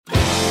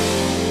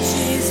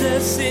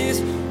Jesus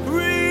is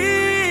real.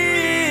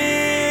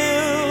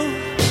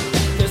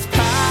 There's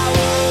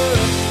power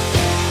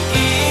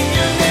in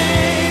your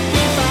name. We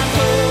find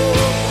hope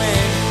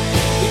when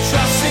we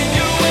trust in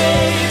your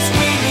ways.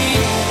 We need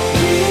you,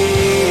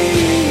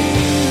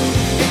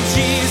 and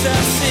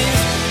Jesus is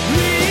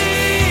real.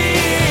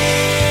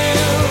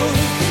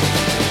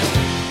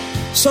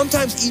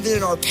 Sometimes even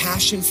in our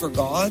passion for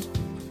God,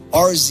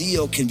 our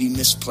zeal can be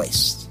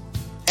misplaced.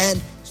 And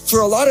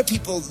for a lot of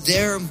people,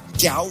 their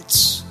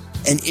doubts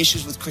and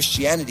issues with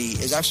Christianity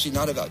is actually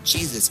not about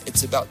Jesus.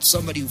 It's about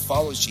somebody who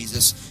follows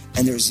Jesus,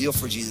 and their zeal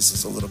for Jesus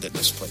is a little bit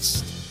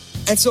misplaced.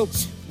 And so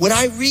when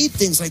I read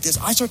things like this,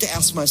 I start to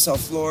ask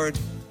myself, Lord,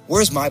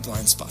 where's my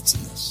blind spots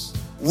in this?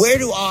 Where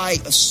do I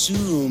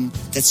assume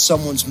that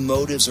someone's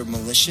motives are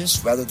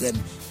malicious rather than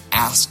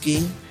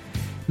asking?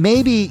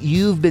 Maybe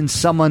you've been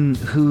someone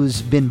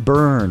who's been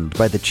burned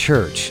by the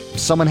church.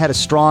 Someone had a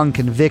strong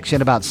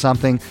conviction about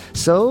something,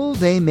 so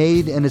they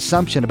made an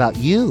assumption about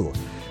you,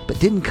 but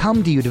didn't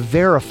come to you to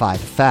verify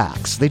the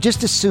facts. They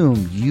just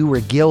assumed you were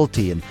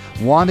guilty and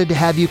wanted to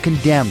have you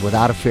condemned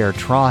without a fair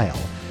trial.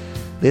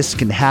 This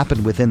can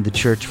happen within the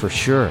church for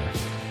sure.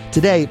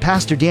 Today,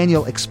 Pastor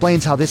Daniel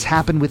explains how this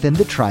happened within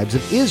the tribes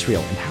of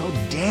Israel and how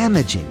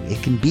damaging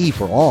it can be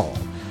for all.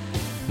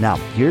 Now,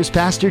 here's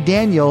Pastor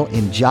Daniel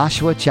in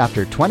Joshua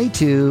chapter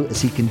 22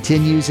 as he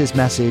continues his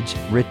message,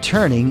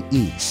 Returning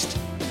East.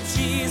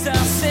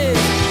 Jesus is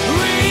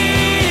real.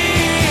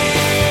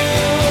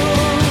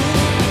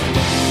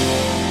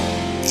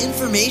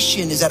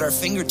 Information is at our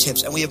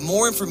fingertips, and we have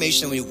more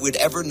information than we would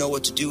ever know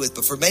what to do with.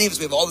 But for many of us,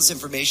 we have all this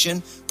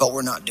information, but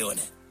we're not doing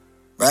it,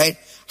 right?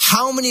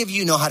 How many of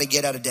you know how to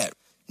get out of debt?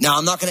 Now,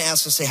 I'm not going to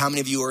ask to say how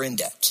many of you are in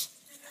debt,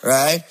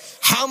 right?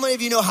 How many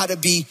of you know how to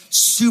be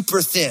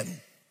super thin?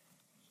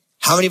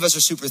 How many of us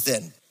are super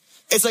thin?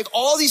 It's like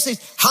all these things.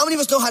 How many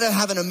of us know how to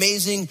have an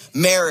amazing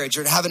marriage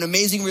or to have an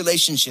amazing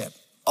relationship?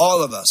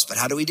 All of us, but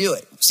how do we do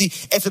it? See,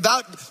 it's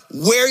about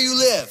where you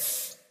live.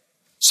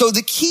 So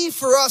the key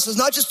for us is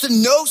not just to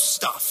know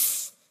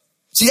stuff.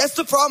 See, that's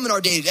the problem in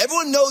our day.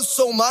 Everyone knows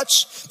so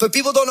much, but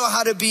people don't know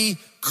how to be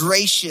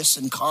gracious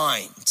and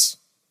kind.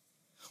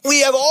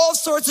 We have all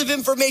sorts of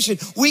information.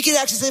 We can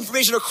access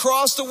information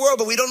across the world,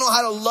 but we don't know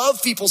how to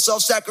love people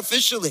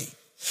self-sacrificially.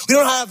 We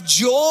don't have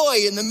joy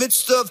in the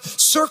midst of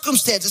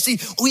circumstances. See,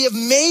 we have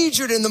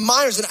majored in the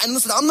minors. And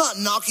listen, I'm not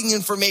knocking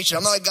information.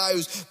 I'm not a guy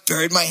who's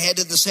buried my head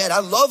in the sand. I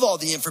love all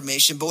the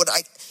information. But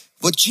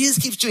what Jesus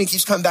keeps doing,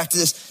 keeps coming back to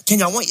this.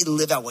 Daniel, I want you to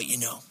live out what you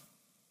know.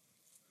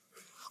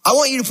 I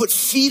want you to put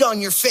feet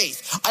on your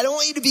faith. I don't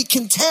want you to be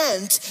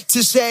content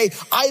to say,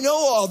 I know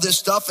all this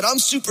stuff and I'm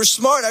super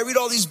smart. I read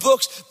all these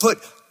books, but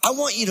I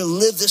want you to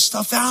live this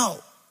stuff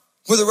out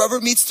where the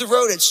rubber meets the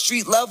road at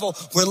street level,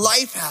 where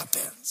life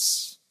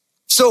happens.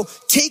 So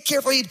take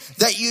careful heed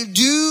that you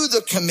do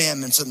the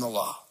commandments and the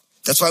law.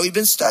 That's why we've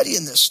been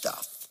studying this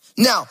stuff.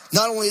 Now,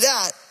 not only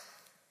that,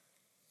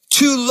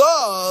 to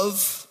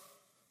love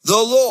the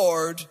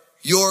Lord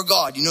your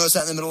God. You notice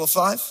that in the middle of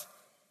 5?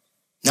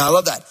 Now, I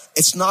love that.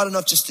 It's not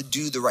enough just to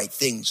do the right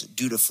things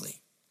dutifully.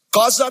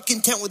 God's not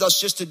content with us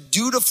just to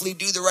dutifully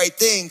do the right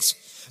things,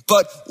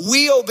 but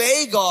we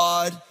obey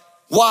God.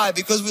 Why?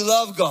 Because we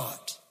love God.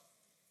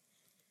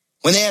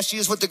 When they asked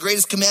Jesus what the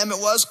greatest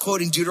commandment was,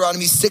 quoting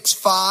Deuteronomy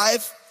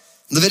 6:5,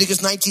 Leviticus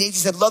 19:8, he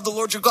said, love the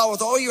Lord your God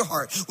with all your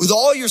heart, with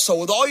all your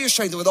soul, with all your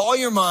strength, and with all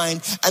your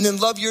mind, and then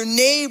love your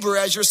neighbor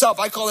as yourself.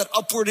 I call it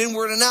upward,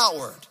 inward, and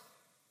outward,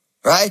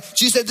 right?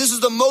 Jesus said, this is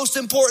the most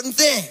important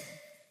thing,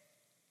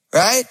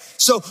 right?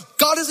 So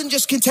God isn't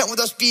just content with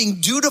us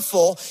being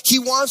dutiful. He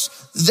wants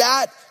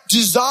that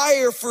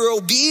desire for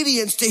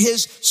obedience to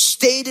his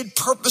stated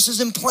purposes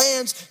and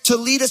plans to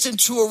lead us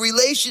into a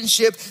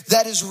relationship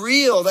that is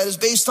real, that is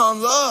based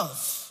on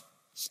love.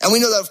 And we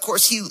know that, of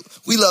course,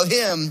 we love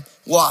him.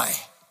 Why?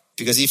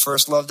 Because he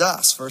first loved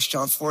us. 1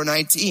 John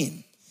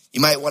 4:19.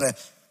 You might want to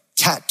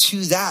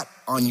tattoo that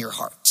on your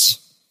heart.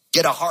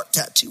 Get a heart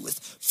tattoo with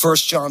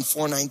 1 John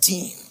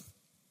 4:19.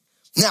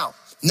 Now,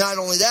 not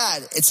only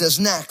that, it says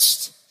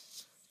next,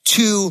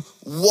 to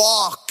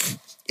walk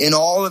in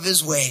all of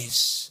his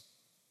ways.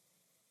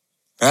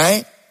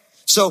 Right?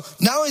 So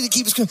not only to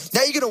keep us,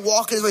 now you're going to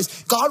walk in his ways.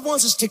 God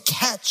wants us to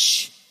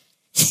catch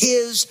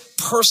his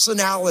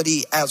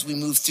personality as we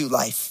move through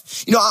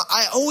life. You know,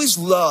 I always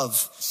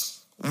love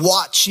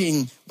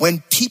watching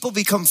when people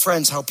become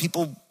friends, how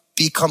people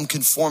become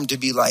conformed to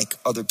be like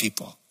other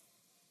people.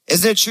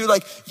 Isn't it true?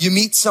 Like you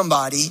meet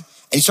somebody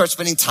and you start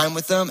spending time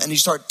with them and you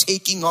start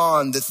taking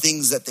on the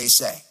things that they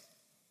say.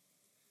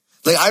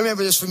 Like I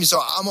remember this from me. So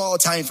I'm all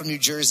Italian from New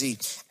Jersey,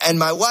 and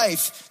my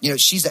wife, you know,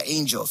 she's an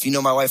angel. If you know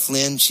my wife,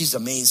 Lynn, she's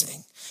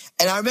amazing.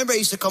 And I remember I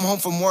used to come home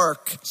from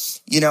work,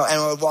 you know, and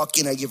I would walk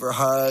in, I'd give her a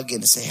hug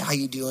and say, how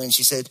you doing?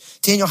 She said,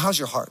 Daniel, how's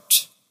your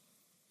heart?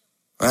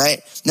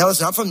 Right? Now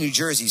listen, I'm from New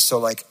Jersey, so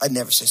like I'd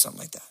never say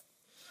something like that,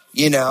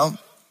 you know?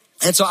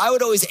 And so I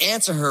would always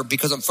answer her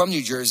because I'm from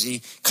New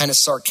Jersey, kind of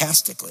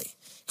sarcastically.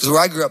 Because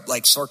where I grew up,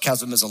 like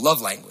sarcasm is a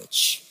love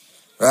language.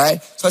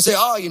 Right? So I say,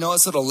 oh, you know,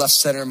 it's a little left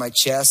center of my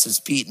chest is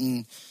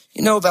beating,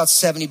 you know, about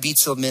 70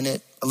 beats a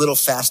minute. a little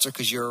faster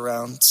because you're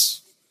around.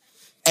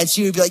 And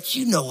she would be like,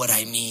 you know what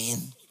I mean.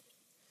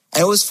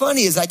 And what was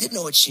funny is I didn't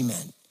know what she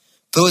meant.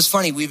 But it was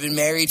funny, we've been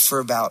married for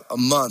about a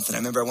month. And I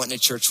remember I went to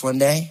church one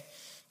day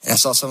and I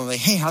saw someone like,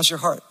 hey, how's your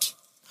heart?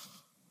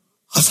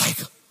 I was like,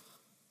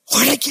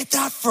 where'd I get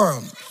that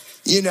from?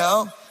 You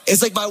know,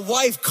 it's like my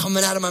wife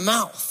coming out of my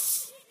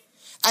mouth.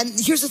 And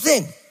here's the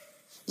thing.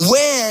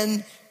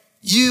 When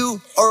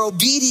you are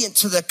obedient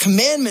to the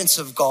commandments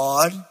of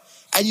God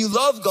and you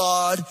love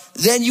God,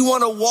 then you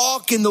want to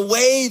walk in the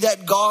way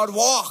that God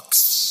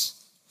walks.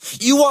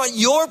 You want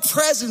your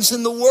presence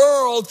in the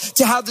world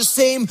to have the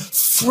same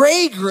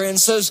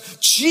fragrance as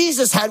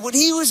Jesus had when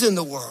he was in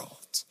the world.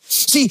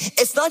 See,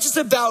 it's not just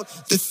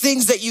about the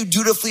things that you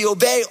dutifully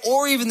obey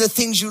or even the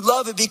things you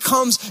love. It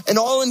becomes an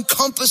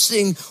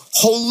all-encompassing,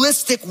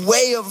 holistic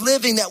way of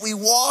living that we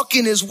walk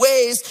in his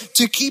ways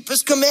to keep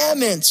his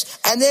commandments.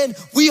 And then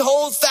we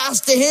hold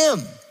fast to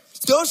him.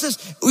 Notice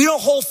this, we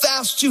don't hold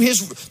fast to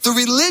the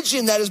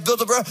religion that is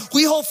built around.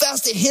 We hold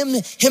fast to him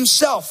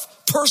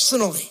himself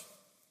personally.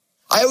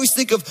 I always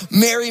think of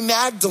Mary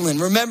Magdalene.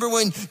 Remember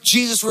when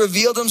Jesus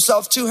revealed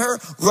himself to her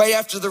right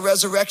after the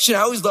resurrection? I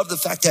always love the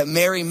fact that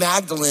Mary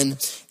Magdalene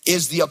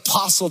is the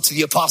apostle to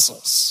the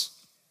apostles,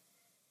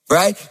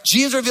 right?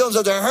 Jesus revealed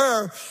himself to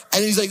her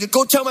and he's like,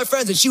 go tell my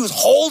friends. And she was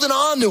holding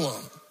on to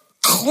him,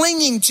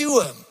 clinging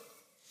to him.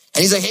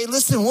 And he's like, hey,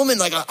 listen, woman,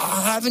 like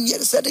I haven't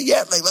yet said it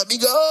yet. Like, let me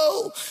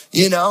go,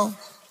 you know?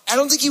 I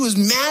don't think he was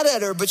mad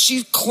at her, but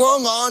she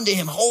clung on to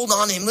him, hold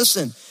on to him.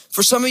 Listen,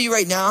 for some of you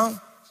right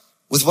now,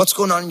 with what's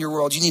going on in your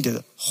world, you need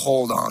to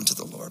hold on to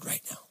the Lord right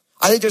now.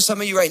 I think there's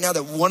some of you right now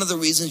that one of the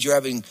reasons you're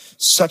having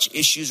such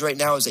issues right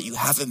now is that you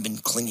haven't been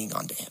clinging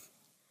on to him.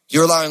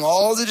 You're allowing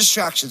all the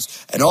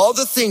distractions and all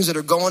the things that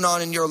are going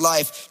on in your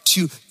life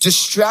to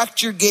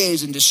distract your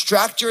gaze and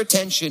distract your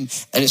attention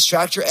and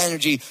distract your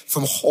energy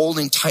from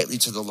holding tightly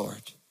to the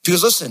Lord.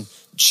 Because listen,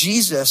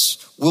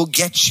 Jesus will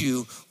get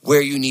you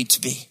where you need to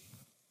be.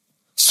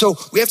 So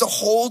we have to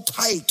hold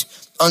tight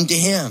unto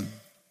him.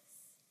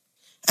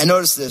 And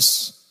notice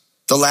this.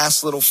 The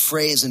last little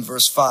phrase in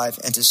verse 5,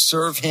 and to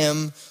serve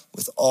him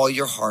with all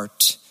your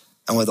heart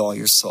and with all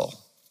your soul.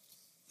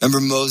 Remember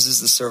Moses,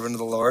 the servant of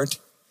the Lord?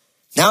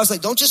 Now it's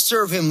like, don't just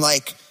serve him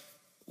like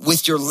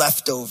with your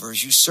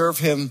leftovers. You serve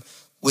him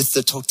with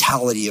the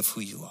totality of who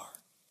you are.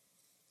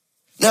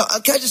 Now,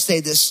 can I just say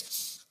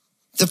this?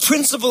 The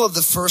principle of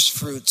the first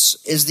fruits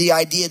is the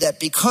idea that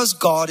because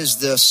God is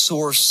the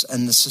source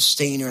and the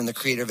sustainer and the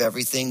creator of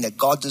everything, that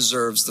God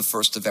deserves the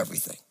first of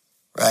everything,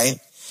 right?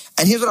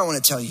 And here's what I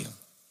want to tell you.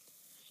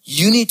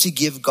 You need to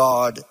give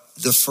God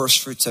the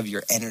first fruits of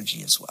your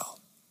energy as well.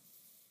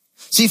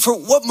 See, for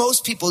what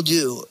most people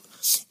do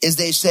is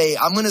they say,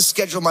 I'm going to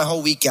schedule my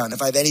whole weekend.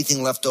 If I have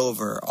anything left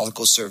over, I'll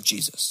go serve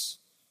Jesus.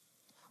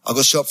 I'll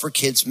go show up for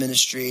kids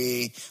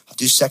ministry. I'll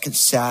do second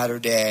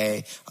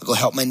Saturday. I'll go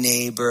help my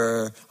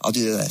neighbor. I'll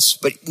do this.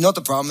 But you know what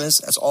the problem is?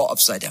 That's all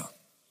upside down.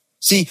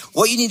 See,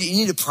 what you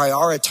need to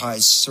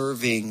prioritize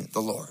serving the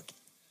Lord.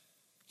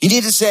 You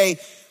need to say,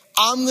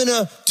 I'm going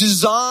to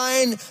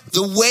design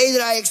the way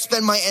that I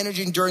expend my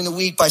energy during the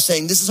week by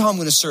saying, this is how I'm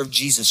going to serve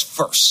Jesus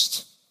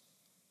first.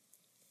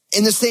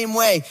 In the same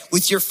way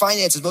with your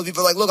finances, most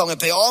people are like, look, I'm going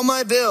to pay all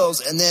my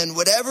bills and then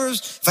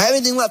if I have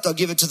anything left, I'll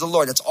give it to the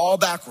Lord. That's all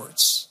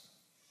backwards.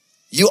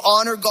 You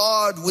honor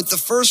God with the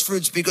first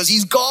fruits because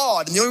he's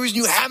God. And the only reason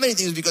you have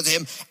anything is because of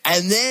him.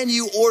 And then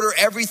you order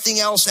everything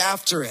else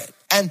after it.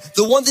 And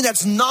the one thing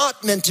that's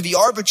not meant to be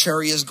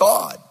arbitrary is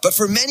God. But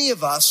for many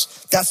of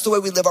us, that's the way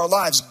we live our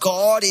lives.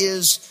 God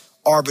is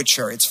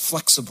arbitrary. It's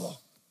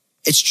flexible.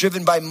 It's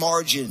driven by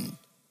margin.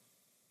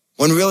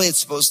 When really it's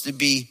supposed to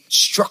be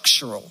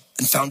structural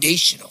and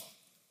foundational.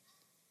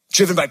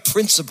 Driven by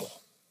principle.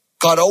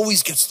 God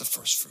always gets the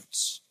first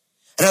fruits.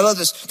 And I love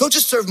this. Don't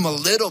just serve them a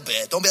little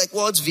bit. Don't be like,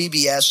 well, it's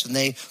VBS and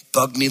they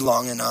bugged me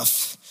long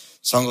enough.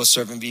 So I'm going to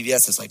serve in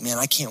VBS. It's like, man,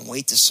 I can't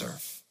wait to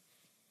serve.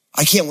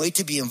 I can't wait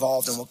to be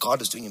involved in what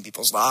God is doing in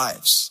people's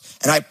lives.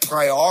 And I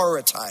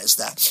prioritize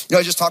that. You know,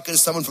 I was just talking to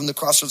someone from the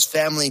Crossroads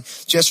family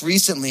just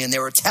recently, and they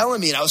were telling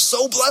me, and I was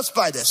so blessed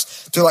by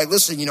this. They're like,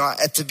 listen, you know,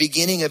 at the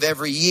beginning of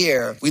every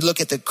year, we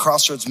look at the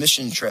Crossroads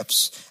mission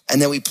trips,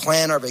 and then we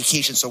plan our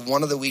vacation. So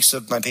one of the weeks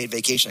of my paid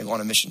vacation, I go on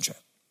a mission trip.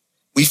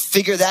 We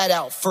figure that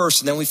out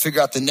first, and then we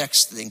figure out the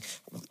next thing,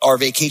 our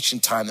vacation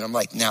time. And I'm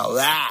like, now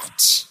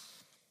that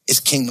is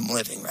kingdom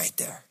living right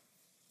there.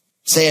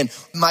 Saying,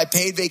 my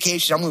paid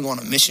vacation, I'm going to go on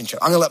a mission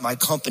trip. I'm going to let my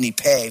company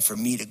pay for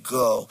me to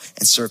go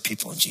and serve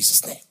people in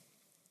Jesus' name.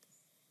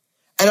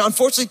 And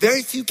unfortunately,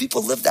 very few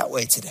people live that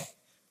way today.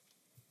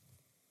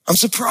 I'm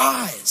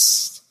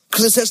surprised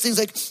because it says things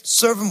like,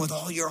 serve him with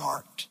all your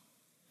heart,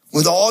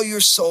 with all your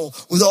soul,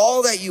 with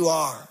all that you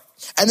are.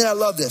 And then I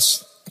love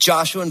this.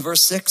 Joshua in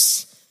verse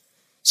 6.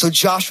 So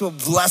Joshua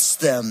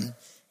blessed them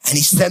and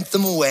he sent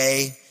them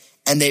away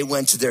and they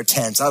went to their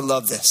tents. I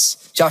love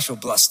this. Joshua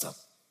blessed them.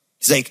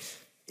 He's like,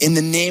 in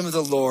the name of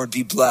the Lord,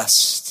 be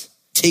blessed.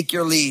 Take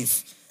your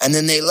leave. And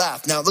then they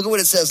left. Now, look at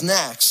what it says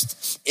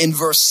next. In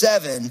verse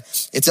 7,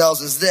 it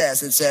tells us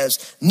this. It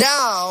says,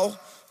 now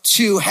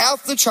To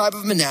half the tribe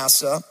of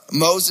Manasseh,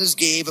 Moses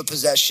gave a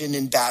possession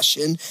in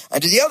Bashan,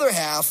 and to the other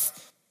half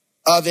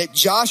of it,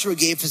 Joshua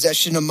gave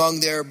possession among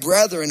their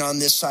brethren on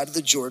this side of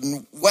the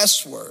Jordan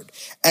westward.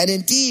 And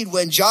indeed,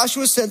 when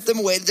Joshua sent them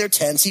away to their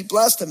tents, he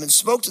blessed them and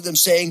spoke to them,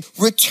 saying,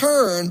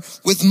 return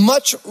with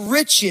much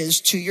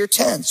riches to your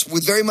tents,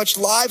 with very much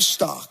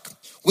livestock,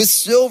 with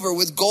silver,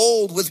 with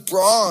gold, with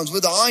bronze,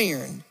 with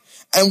iron,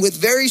 and with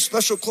very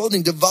special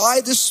clothing.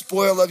 Divide the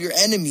spoil of your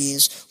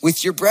enemies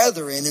with your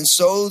brethren. And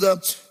so the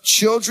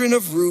children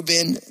of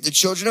Reuben, the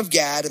children of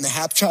Gad, and the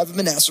half tribe of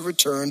Manasseh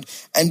returned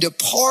and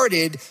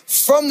departed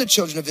from the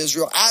children of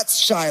Israel at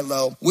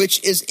Shiloh,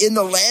 which is in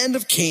the land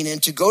of Canaan,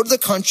 to go to the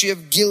country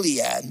of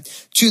Gilead,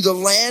 to the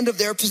land of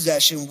their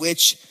possession,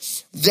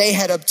 which they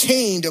had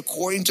obtained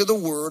according to the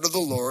word of the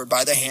Lord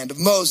by the hand of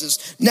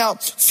Moses. Now,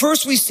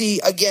 first we see,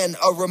 again,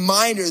 a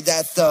reminder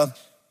that the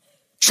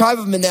tribe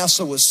of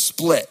Manasseh was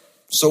split.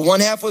 So one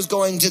half was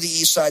going to the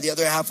east side, the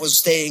other half was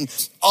staying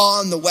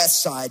on the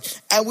west side.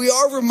 And we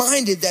are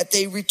reminded that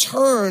they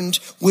returned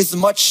with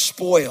much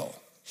spoil.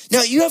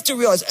 Now you have to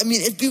realize,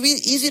 it'd be really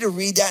easy to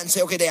read that and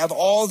say, okay, they have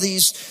all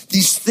these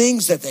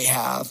things that they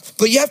have.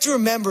 But you have to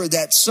remember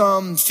that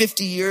some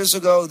 50 years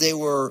ago, they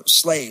were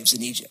slaves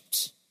in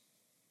Egypt.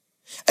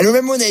 And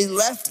remember when they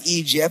left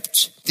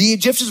Egypt, the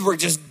Egyptians were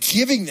just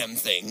giving them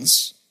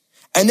things.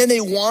 And then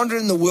they wandered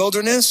in the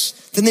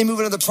wilderness, then they move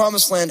into the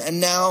promised land, and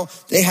now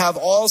they have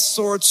all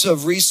sorts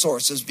of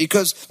resources.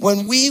 Because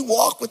when we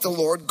walk with the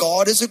Lord,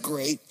 God is a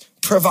great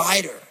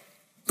provider.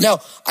 Now,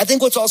 I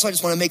think what's also, I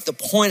just want to make the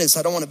point is,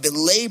 I don't want to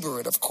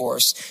belabor it, of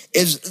course,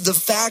 is the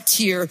fact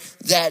here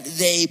that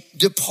they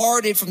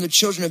departed from the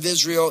children of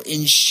Israel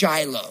in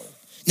Shiloh.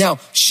 Now,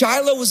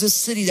 Shiloh was a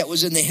city that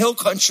was in the hill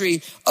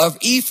country of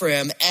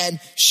Ephraim,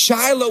 and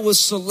Shiloh was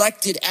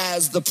selected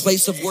as the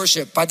place of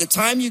worship. By the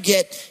time you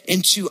get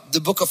into the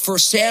book of 1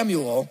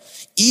 Samuel,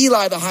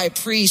 Eli, the high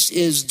priest,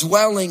 is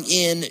dwelling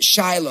in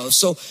Shiloh.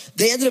 So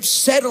they ended up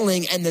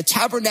settling, and the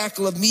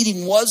tabernacle of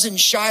meeting was in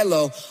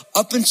Shiloh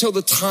up until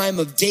the time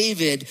of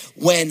David,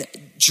 when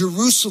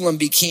Jerusalem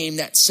became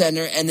that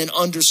center, and then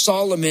under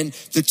Solomon,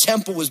 the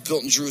temple was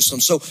built in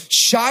Jerusalem. So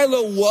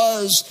Shiloh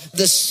was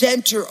the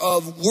center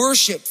of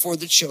worship for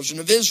the children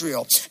of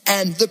Israel.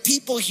 And the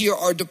people here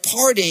are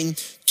departing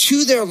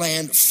to their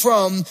land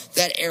from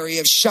that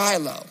area of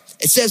Shiloh.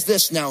 It says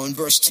this now in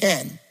verse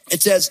 10.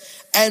 It says,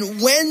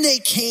 and when they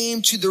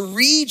came to the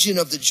region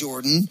of the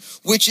Jordan,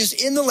 which is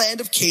in the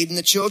land of Canaan,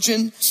 the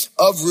children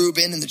of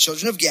Reuben and the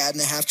children of Gad and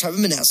the half tribe of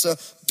Manasseh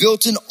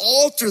built an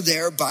altar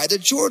there by the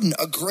Jordan,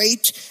 a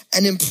great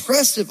and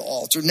impressive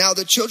altar. Now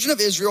the children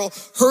of Israel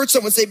heard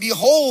someone say,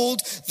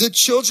 behold, the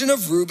children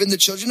of Reuben, the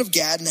children of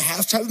Gad, and the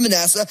half tribe of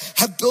Manasseh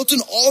have built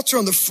an altar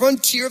on the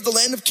frontier of the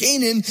land of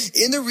Canaan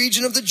in the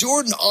region of the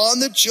Jordan on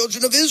the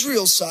children of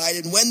Israel's side.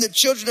 And when the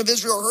children of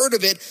Israel heard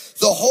of it,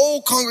 the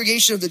whole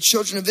congregation of the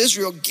children of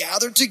Israel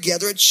gathered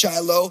together at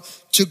Shiloh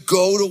to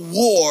go to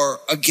war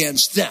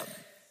against them.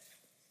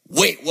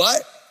 Wait,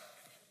 what?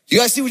 You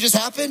guys see what just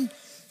happened?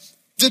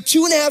 The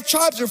 2.5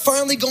 tribes are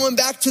finally going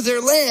back to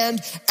their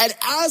land. And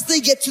as they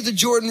get to the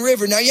Jordan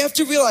River, now you have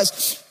to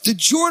realize the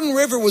Jordan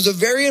River was a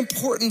very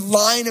important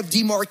line of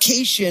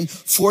demarcation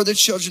for the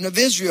children of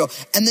Israel.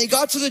 And they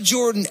got to the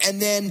Jordan,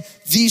 and then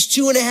these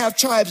 2.5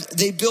 tribes,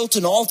 they built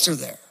an altar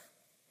there.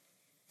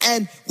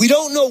 And we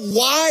don't know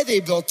why they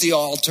built the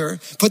altar,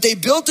 but they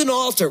built an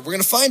altar. We're going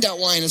to find out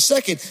why in a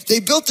second. They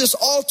built this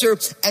altar,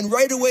 and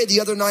right away the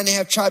other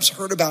 9.5 tribes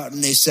heard about it,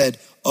 and they said,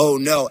 oh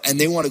no, and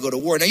they want to go to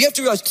war. Now you have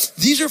to realize,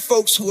 these are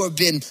folks who have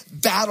been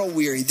battle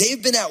weary.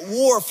 They've been at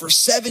war for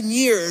 7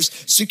 years,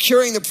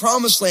 securing the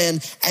promised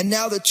land, and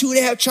now the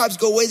 2.5 tribes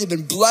go away. They've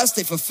been blessed,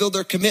 they fulfilled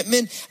their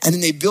commitment, and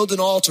then they build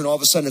an altar, and all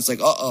of a sudden it's like,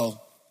 uh-oh,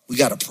 we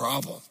got a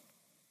problem.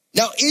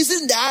 Now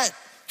isn't that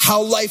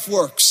how life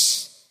works?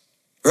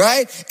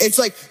 Right? It's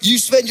like you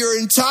spend your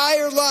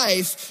entire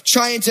life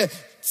trying to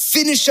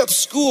finish up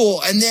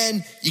school, and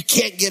then you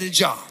can't get a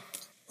job.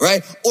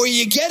 Right? Or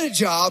you get a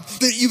job,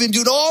 but you've been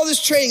doing all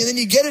this training, and then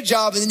you get a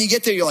job, and then you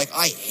get there, you're like,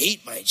 I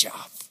hate my job.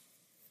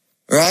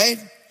 Right?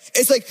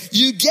 It's like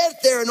you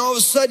get there, and all of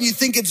a sudden you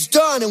think it's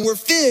done, and we're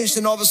finished,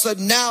 and all of a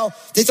sudden now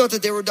they thought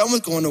that they were done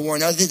with going to war.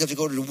 Now they have to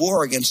go to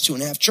war against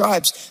 2.5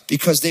 tribes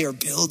because they are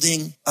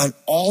building an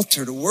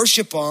altar to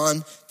worship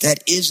on that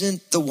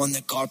isn't the one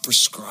that God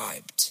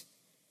prescribed.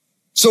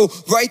 So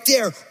right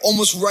there,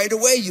 almost right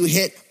away, you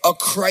hit a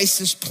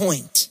crisis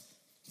point.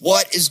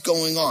 What is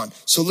going on?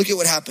 So look at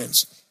what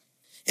happens.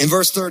 In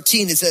verse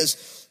 13, it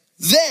says,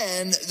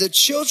 then the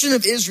children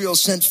of Israel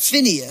sent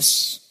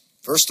Phinehas,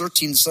 verse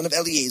 13, the son of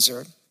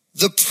Eleazar,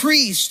 the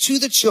priest, to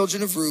the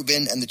children of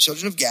Reuben and the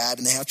children of Gad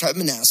and the half tribe of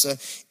Manasseh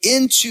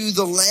into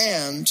the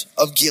land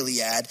of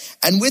Gilead,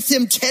 and with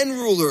him 10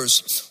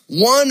 rulers,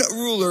 1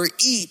 ruler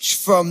each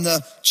from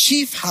the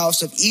chief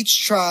house of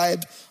each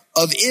tribe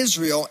of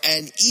Israel,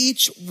 and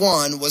each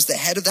one was the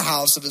head of the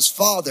house of his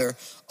father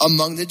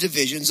among the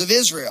divisions of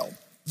Israel.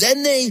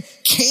 Then they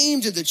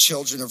came to the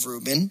children of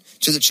Reuben,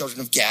 to the children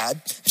of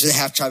Gad, to the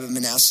half tribe of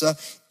Manasseh,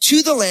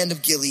 to the land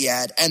of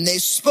Gilead, and they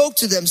spoke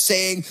to them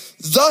saying,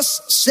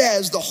 thus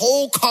says the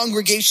whole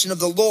congregation of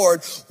the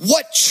Lord,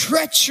 what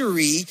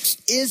treachery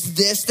is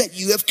this that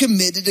you have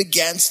committed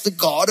against the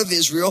God of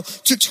Israel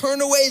to turn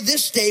away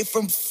this day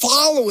from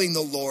following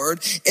the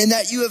Lord, and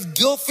that you have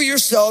built for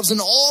yourselves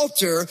an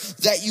altar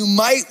that you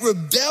might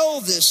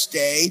rebel this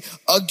day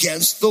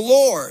against the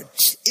Lord?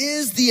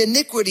 Is the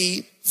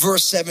iniquity,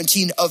 verse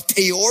 17, of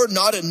Peor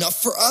not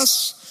enough for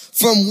us,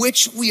 from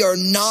which we are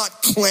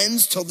not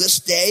cleansed till this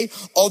day,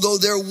 although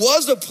there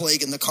was a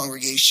plague in the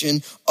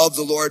congregation of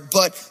the Lord,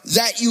 but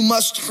that you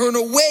must turn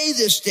away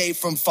this day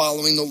from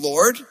following the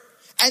Lord?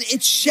 And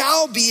it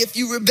shall be, if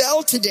you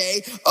rebel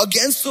today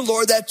against the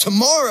Lord, that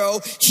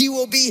tomorrow he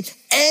will be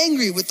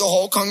angry with the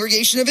whole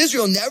congregation of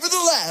Israel.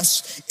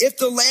 Nevertheless, if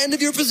the land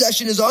of your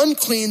possession is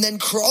unclean, then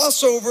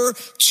cross over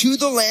to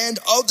the land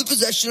of the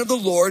possession of the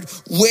Lord,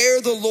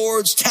 where the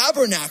Lord's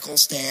tabernacle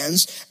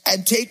stands,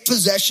 and take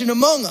possession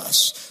among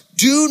us.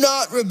 Do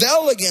not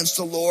rebel against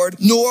the Lord,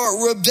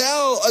 nor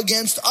rebel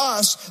against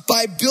us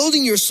by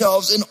building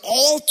yourselves an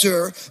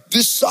altar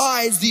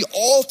besides the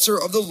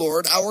altar of the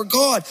Lord our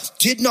God.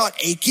 Did not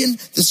Achan,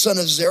 the son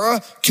of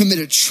Zerah, commit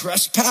a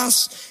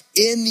trespass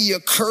in the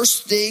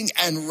accursed thing,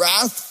 and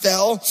wrath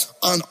fell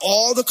on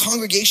all the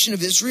congregation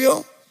of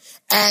Israel?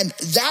 And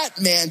that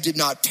man did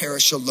not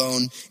perish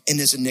alone in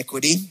his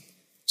iniquity.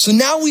 So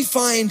now we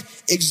find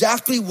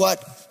exactly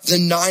what the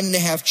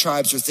 9.5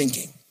 tribes are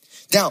thinking.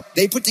 Now,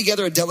 they put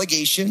together a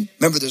delegation.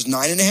 Remember, there's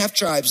 9.5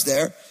 tribes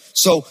there.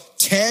 So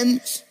 10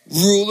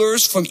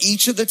 rulers from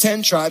each of the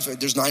 10 tribes.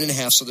 There's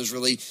 9.5, so there's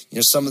really,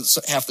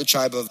 half the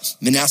tribe of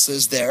Manasseh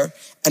is there.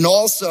 And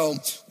also,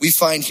 we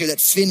find here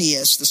that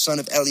Phinehas, the son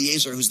of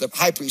Eleazar, who's the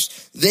high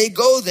priest, they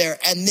go there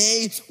and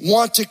they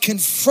want to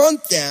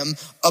confront them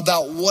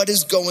about what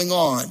is going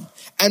on.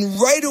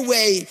 And right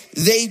away,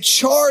 they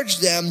charge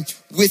them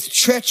with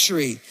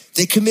treachery.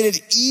 They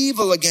committed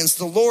evil against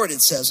the Lord,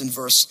 it says in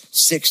verse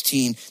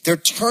 16. They're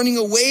turning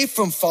away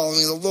from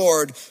following the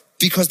Lord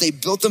because they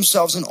built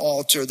themselves an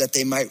altar that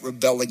they might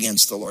rebel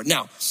against the Lord.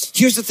 Now,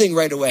 here's the thing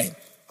right away.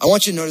 I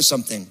want you to notice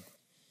something.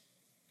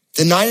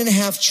 The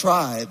 9.5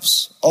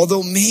 tribes,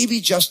 although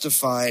maybe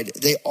justified,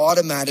 they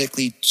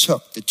automatically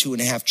took the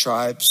 2.5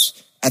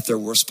 tribes at their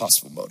worst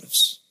possible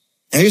motives.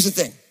 Now, here's the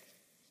thing.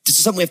 This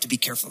is something we have to be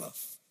careful of.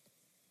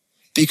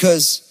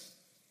 Because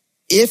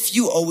if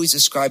you always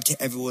ascribe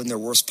to everyone their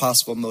worst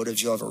possible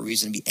motives, you'll have a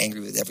reason to be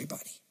angry with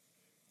everybody.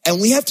 And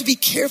we have to be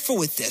careful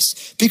with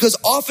this because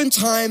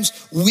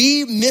oftentimes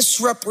we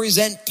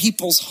misrepresent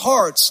people's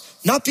hearts,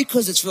 not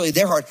because it's really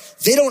their heart.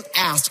 They don't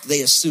ask,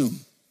 they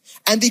assume.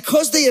 And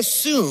because they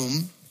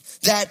assume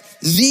that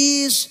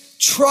these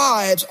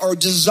tribes are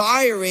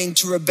desiring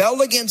to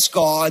rebel against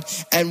God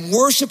and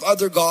worship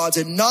other gods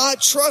and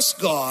not trust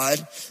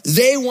God,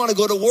 they want to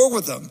go to war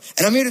with them.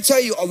 And I'm here to tell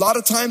you, a lot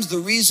of times the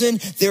reason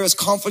there is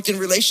conflict in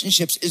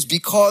relationships is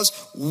because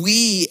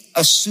we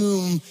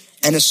assume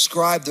and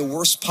ascribe the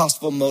worst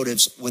possible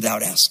motives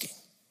without asking.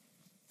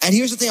 And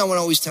here's the thing I want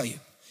to always tell you.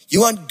 You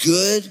want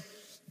good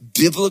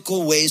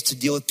biblical ways to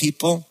deal with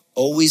people?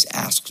 Always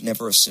ask,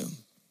 never assume.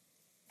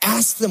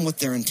 Ask them what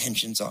their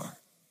intentions are.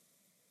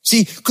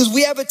 See, because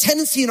we have a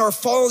tendency in our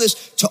followers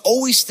to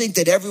always think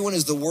that everyone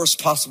is the worst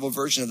possible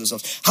version of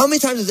themselves. How many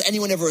times has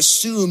anyone ever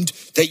assumed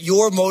that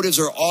your motives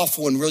are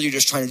awful and really you're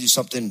just trying to do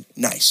something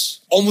nice?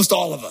 Almost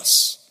all of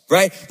us,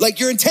 right? Like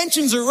your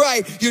intentions are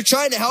right. You're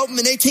trying to help them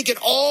and they take it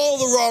all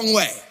the wrong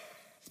way.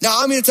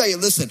 Now, I'm going to tell you,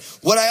 listen,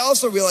 what I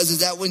also realize is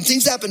that when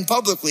things happen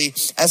publicly,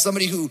 as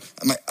somebody who,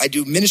 I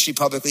do ministry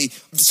publicly,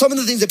 some of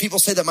the things that people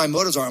say that my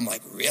motives are, I'm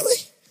like, really?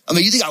 I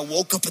mean, you think I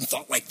woke up and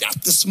thought like that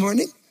this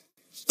morning?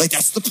 Like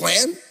that's the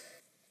plan?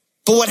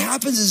 But what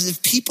happens is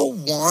if people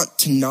want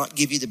to not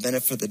give you the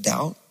benefit of the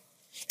doubt,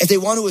 if they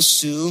want to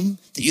assume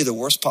that you're the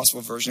worst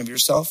possible version of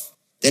yourself,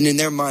 then in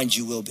their mind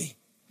you will be,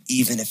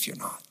 even if you're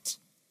not.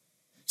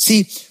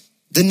 See,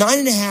 the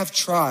 9.5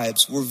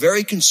 tribes were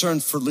very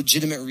concerned for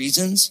legitimate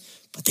reasons,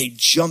 but they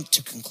jumped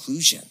to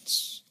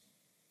conclusions.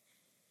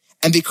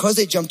 And because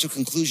they jumped to a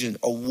conclusion,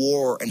 a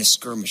war and a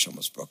skirmish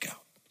almost broke out.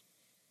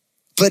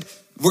 But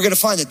we're going to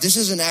find that this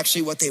isn't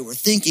actually what they were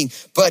thinking.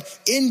 But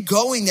in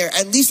going there,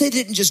 at least they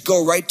didn't just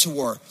go right to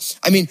war.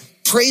 I mean,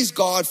 praise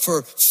God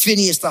for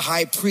Phinehas, the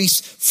high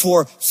priest,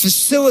 for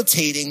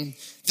facilitating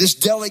this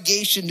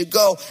delegation to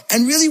go.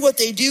 And really what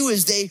they do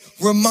is they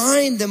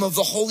remind them of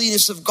the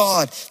holiness of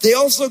God. They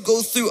also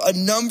go through a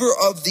number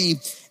of the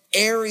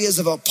areas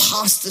of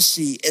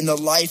apostasy in the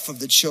life of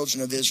the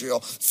children of Israel.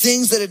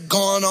 Things that had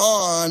gone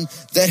on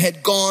that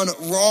had gone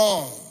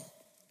wrong.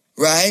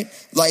 Right?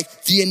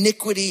 Like the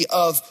iniquity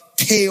of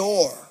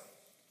Peor.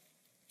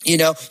 You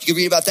can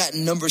read about that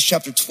in Numbers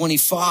chapter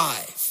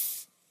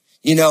 25.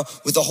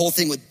 With the whole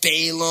thing with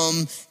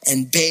Balaam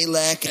and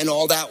Balak and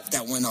all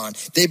that went on.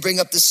 They bring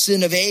up the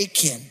sin of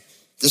Achan,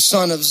 the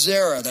son of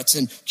Zerah. That's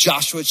in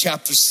Joshua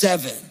chapter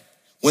 7.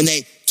 When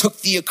they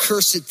took the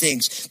accursed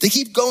things. They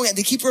keep going and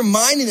they keep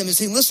reminding them and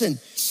saying, listen,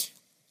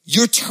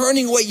 You're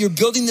turning away. You're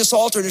building this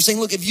altar and you're saying,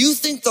 look, if you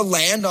think the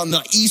land on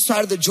the east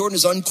side of the Jordan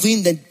is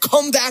unclean, then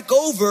come back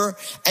over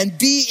and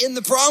be in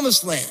the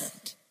promised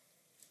land.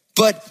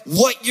 But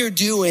what you're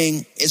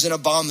doing is an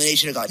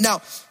abomination to God.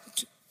 Now,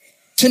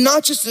 to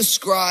not just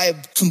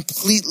describe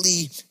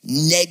completely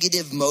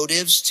negative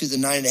motives to the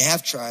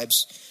 9.5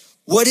 tribes,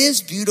 what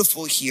is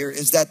beautiful here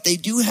is that they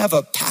do have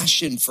a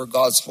passion for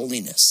God's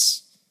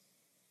holiness.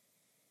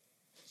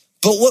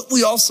 But what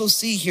we also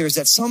see here is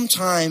that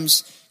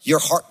sometimes your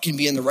heart can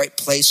be in the right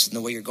place and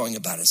the way you're going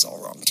about it is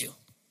all wrong too.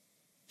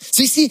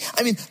 So you see,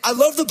 I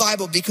love the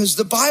Bible because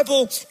the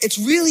Bible, it's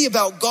really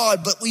about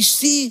God, but we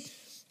see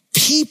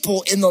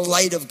people in the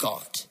light of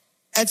God.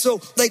 And so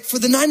like for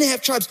the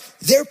 9.5 tribes,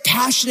 they're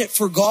passionate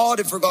for God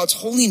and for God's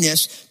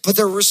holiness, but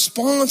their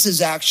response is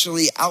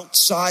actually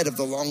outside of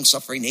the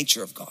long-suffering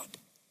nature of God.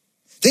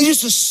 They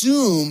just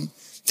assume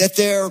that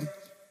they're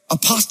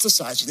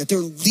apostatizing, that they're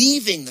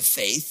leaving the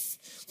faith,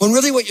 when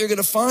really what you're going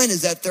to find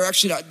is that they're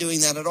actually not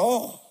doing that at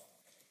all.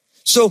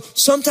 So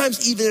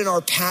sometimes even in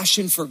our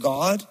passion for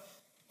God,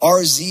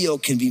 our zeal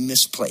can be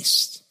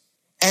misplaced.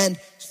 And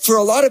for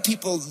a lot of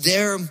people,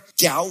 their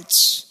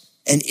doubts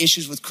and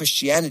issues with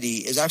Christianity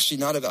is actually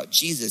not about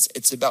Jesus.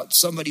 It's about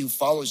somebody who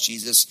follows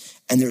Jesus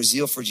and their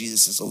zeal for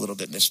Jesus is a little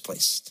bit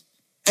misplaced.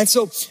 And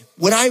so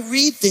when I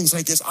read things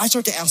like this, I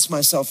start to ask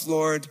myself,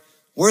 Lord,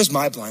 where's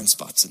my blind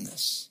spots in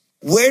this?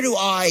 Where do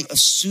I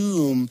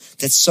assume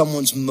that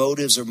someone's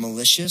motives are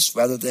malicious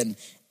rather than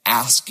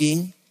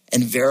asking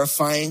and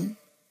verifying?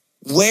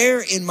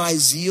 Where in my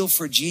zeal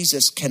for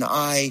Jesus can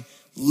I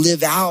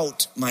live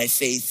out my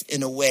faith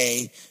in a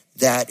way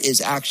that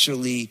is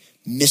actually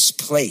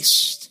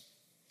misplaced?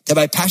 That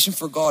my passion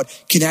for God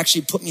can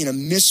actually put me in a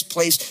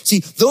misplaced. See,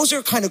 those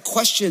are kind of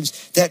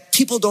questions that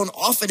people don't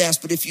often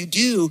ask, but if you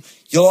do,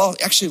 you'll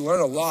actually learn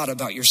a lot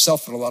about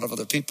yourself and a lot of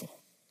other people.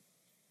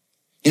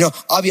 You know,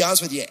 I'll be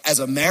honest with you, as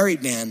a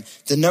married man,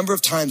 the number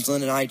of times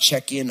Lynn and I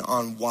check in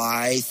on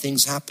why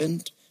things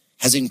happened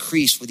has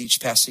increased with each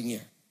passing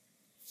year.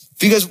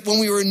 Because when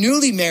we were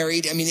newly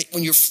married,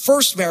 when you're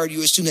first married,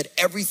 you assume that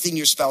everything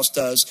your spouse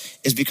does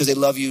is because they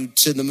love you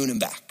to the moon and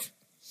back.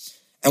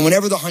 And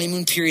whenever the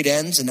honeymoon period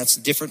ends, and that's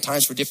different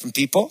times for different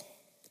people,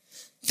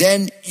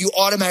 then you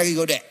automatically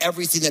go to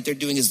everything that they're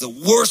doing is the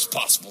worst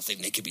possible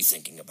thing they could be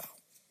thinking about.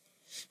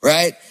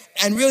 Right?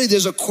 And really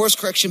there's a course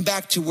correction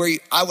back to where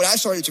what I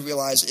started to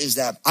realize is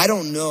that I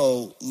don't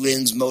know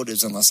Lynn's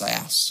motives unless I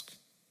ask.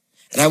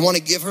 And I want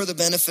to give her the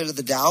benefit of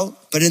the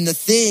doubt. But in the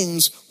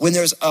things, when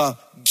there's a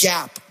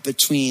gap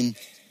between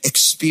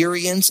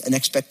experience and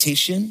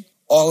expectation,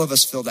 all of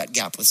us fill that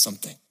gap with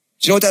something. Do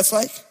you know what that's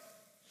like?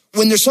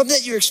 When there's something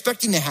that you're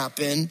expecting to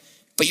happen,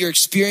 but your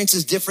experience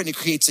is different, it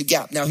creates a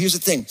gap. Now here's the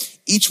thing.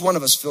 Each one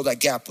of us fill that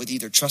gap with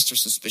either trust or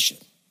suspicion.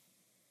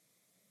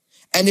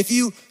 And if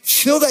you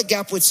fill that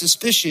gap with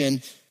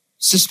suspicion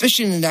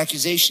and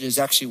accusation is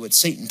actually what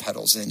Satan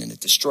peddles in, and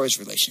it destroys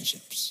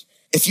relationships.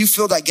 If you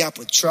fill that gap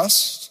with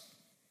trust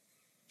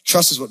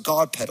is what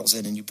God peddles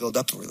in, and you build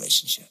up a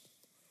relationship.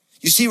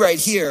 You see right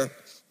here,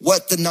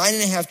 what the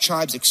 9.5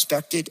 tribes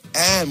expected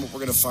and what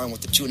we're going to find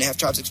what the 2.5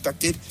 tribes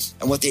expected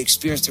and what they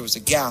experienced, there was a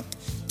gap.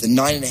 The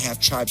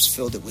 9.5 tribes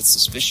filled it with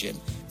suspicion,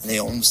 and they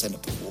almost end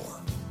up in war.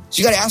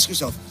 So you got to ask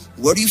yourself,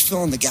 what are you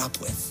filling the gap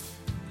with?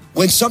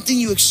 When something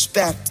you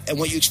expect and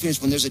what you experience,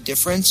 when there's a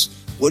difference,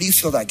 what do you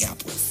fill that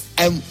gap with?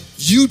 And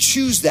you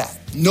choose that.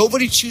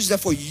 Nobody chooses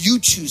that for you. You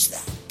choose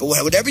that. But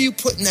whatever you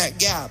put in that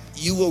gap,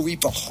 you will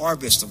reap a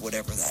harvest of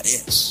whatever that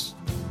is.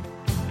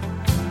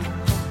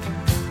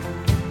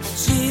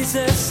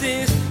 Jesus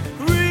is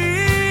real.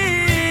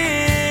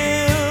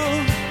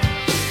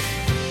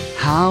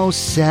 How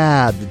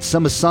sad that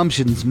some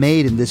assumptions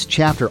made in this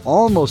chapter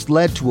almost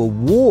led to a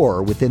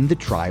war within the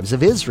tribes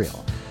of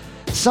Israel.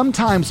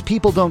 Sometimes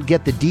people don't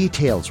get the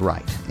details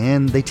right,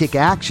 and they take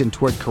action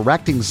toward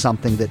correcting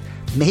something that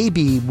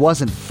maybe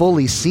wasn't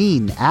fully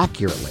seen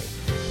accurately.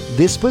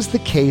 This was the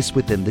case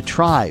within the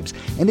tribes,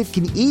 and it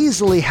can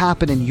easily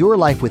happen in your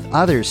life with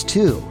others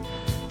too.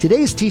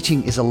 Today's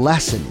teaching is a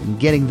lesson in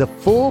getting the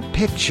full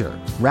picture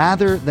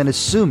rather than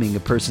assuming a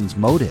person's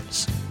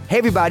motives. Hey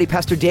everybody,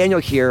 Pastor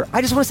Daniel here.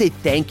 I just want to say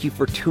thank you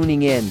for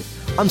tuning in.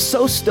 I'm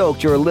so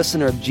stoked you're a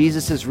listener of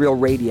Jesus is Real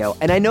Radio,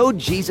 and I know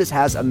Jesus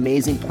has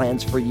amazing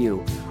plans for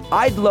you.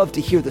 I'd love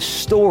to hear the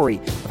story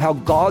of how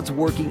God's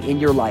working in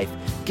your life.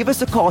 Give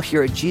us a call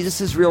here at Jesus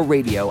is Real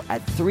Radio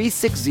at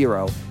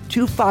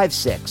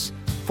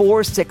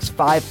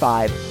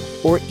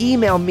 360-256-4655 or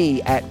email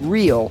me at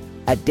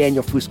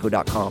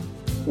real@danielfusco.com.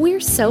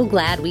 We're so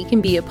glad we can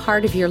be a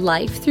part of your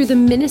life through the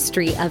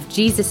ministry of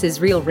Jesus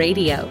is Real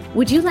Radio.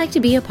 Would you like to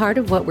be a part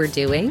of what we're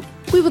doing?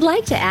 We would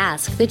like to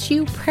ask that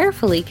you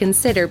prayerfully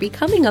consider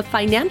becoming a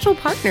financial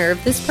partner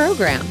of this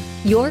program.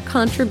 Your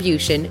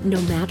contribution,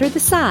 no matter the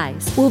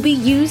size, will be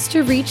used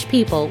to reach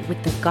people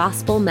with the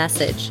gospel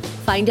message.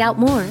 Find out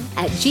more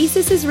at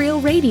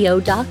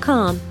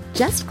JesusIsRealRadio.com.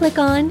 Just click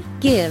on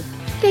Give.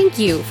 Thank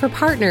you for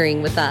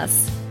partnering with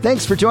us.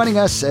 Thanks for joining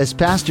us as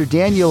Pastor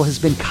Daniel has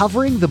been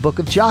covering the book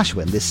of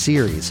Joshua in this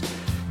series.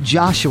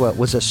 Joshua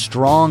was a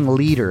strong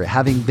leader,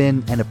 having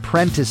been an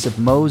apprentice of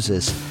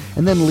Moses,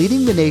 and then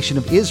leading the nation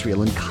of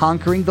Israel in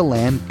conquering the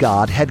land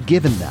God had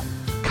given them.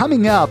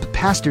 Coming up,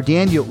 Pastor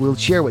Daniel will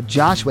share what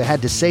Joshua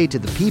had to say to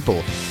the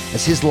people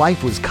as his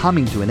life was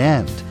coming to an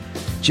end.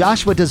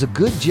 Joshua does a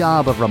good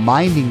job of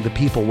reminding the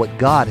people what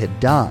God had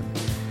done.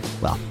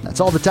 Well, that's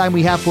all the time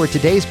we have for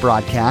today's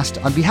broadcast.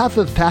 On behalf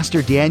of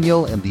Pastor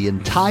Daniel and the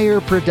entire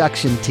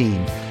production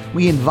team,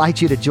 we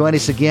invite you to join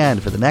us again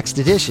for the next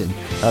edition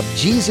of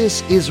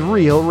Jesus is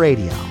Real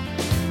Radio.